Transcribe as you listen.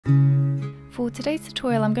For today's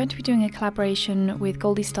tutorial I'm going to be doing a collaboration with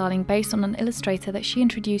Goldie Starling based on an illustrator that she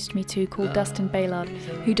introduced me to called Dustin Bailard,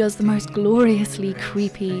 who does the most gloriously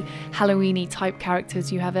creepy Halloween-y type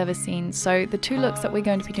characters you have ever seen. So the two looks that we're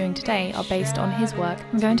going to be doing today are based on his work.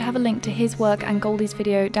 I'm going to have a link to his work and Goldie's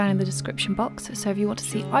video down in the description box, so if you want to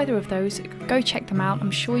see either of those, go check them out.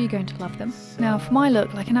 I'm sure you're going to love them. Now for my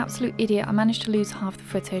look, like an absolute idiot, I managed to lose half the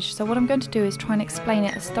footage, so what I'm going to do is try and explain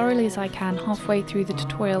it as thoroughly as I can halfway through the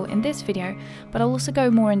tutorial in this video, but I'll also go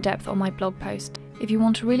more in depth on my blog post. If you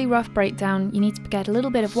want a really rough breakdown, you need to get a little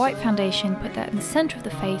bit of white foundation, put that in the centre of the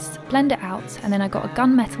face, blend it out, and then I got a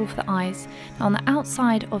gunmetal for the eyes. Now on the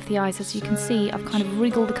outside of the eyes, as you can see, I've kind of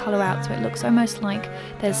wriggled the colour out so it looks almost like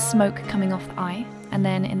there's smoke coming off the eye. And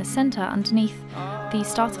then in the centre, underneath the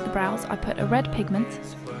start of the brows, I put a red pigment.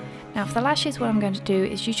 Now for the lashes, what I'm going to do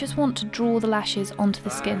is you just want to draw the lashes onto the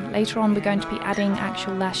skin. Later on we're going to be adding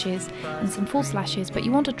actual lashes and some false lashes, but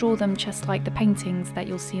you want to draw them just like the paintings that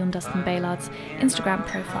you'll see on Dustin Baylard's Instagram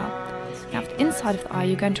profile. Now for the inside of the eye,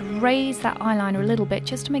 you're going to raise that eyeliner a little bit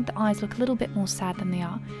just to make the eyes look a little bit more sad than they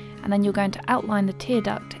are. And then you're going to outline the tear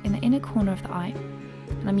duct in the inner corner of the eye.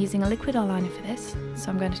 And I'm using a liquid eyeliner for this, so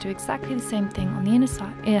I'm going to do exactly the same thing on the inner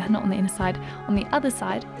side, not on the inner side, on the other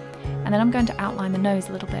side. And then I'm going to outline the nose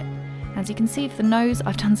a little bit. As you can see for the nose,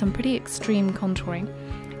 I've done some pretty extreme contouring,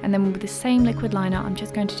 and then with the same liquid liner I'm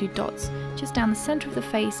just going to do dots just down the centre of the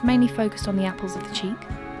face, mainly focused on the apples of the cheek.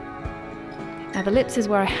 Now the lips is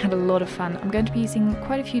where I had a lot of fun. I'm going to be using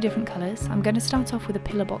quite a few different colours. I'm going to start off with a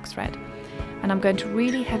pillar box red, and I'm going to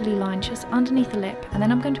really heavily line just underneath the lip, and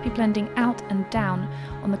then I'm going to be blending out and down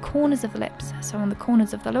on the corners of the lips, so on the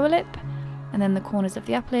corners of the lower lip and then the corners of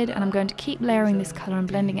the upper lid, and I'm going to keep layering this colour and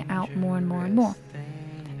blending it out more and more and more.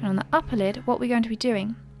 And on the upper lid, what we're going to be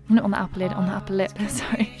doing, not on the upper lid, on the upper lip,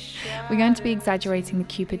 sorry, we're going to be exaggerating the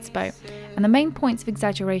Cupid's bow. And the main points of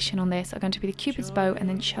exaggeration on this are going to be the Cupid's bow and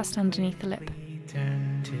then just underneath the lip.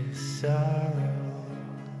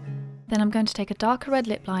 Then I'm going to take a darker red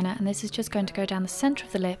lip liner, and this is just going to go down the centre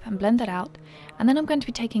of the lip and blend that out. And then I'm going to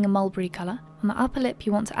be taking a mulberry colour. On the upper lip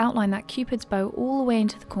you want to outline that Cupid's bow all the way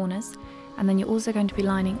into the corners, and then you're also going to be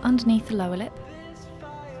lining underneath the lower lip.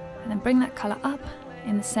 And then bring that colour up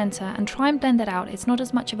in the centre and try and blend it out. It's not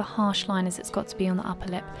as much of a harsh line as it's got to be on the upper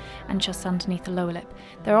lip and just underneath the lower lip.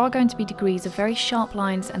 There are going to be degrees of very sharp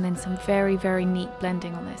lines and then some very, very neat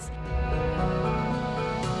blending on this.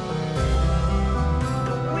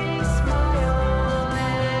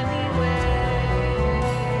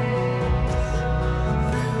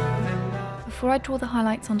 Before I draw the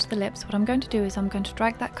highlights onto the lips, what I'm going to do is I'm going to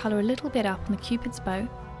drag that colour a little bit up on the Cupid's bow.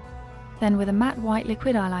 Then with a matte white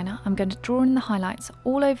liquid eyeliner, I'm going to draw in the highlights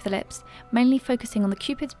all over the lips, mainly focusing on the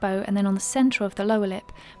Cupid's bow and then on the centre of the lower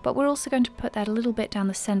lip, but we're also going to put that a little bit down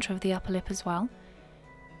the centre of the upper lip as well.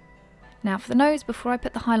 Now for the nose, before I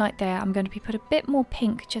put the highlight there, I'm going to put a bit more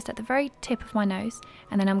pink just at the very tip of my nose,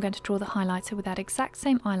 and then I'm going to draw the highlighter with that exact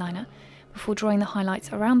same eyeliner before drawing the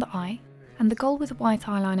highlights around the eye. And the goal with the white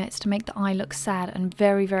eyeliner is to make the eye look sad and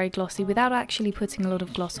very, very glossy without actually putting a lot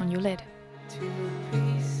of gloss on your lid.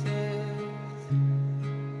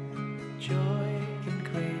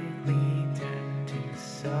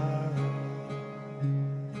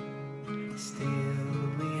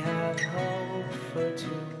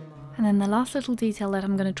 And then the last little detail that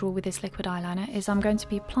I'm going to draw with this liquid eyeliner is I'm going to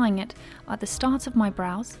be applying it at the start of my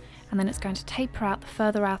brows, and then it's going to taper out the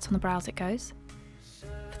further out on the brows it goes.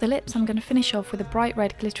 For the lips, I'm going to finish off with a bright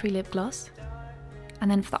red glittery lip gloss. And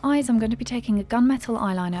then for the eyes, I'm going to be taking a gunmetal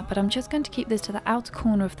eyeliner, but I'm just going to keep this to the outer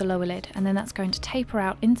corner of the lower lid, and then that's going to taper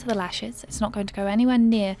out into the lashes. It's not going to go anywhere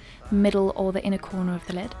near the middle or the inner corner of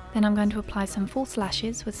the lid. Then I'm going to apply some false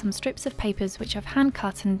lashes with some strips of papers which I've hand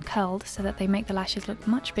cut and curled so that they make the lashes look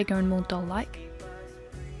much bigger and more doll-like.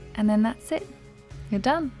 And then that's it. You're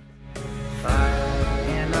done!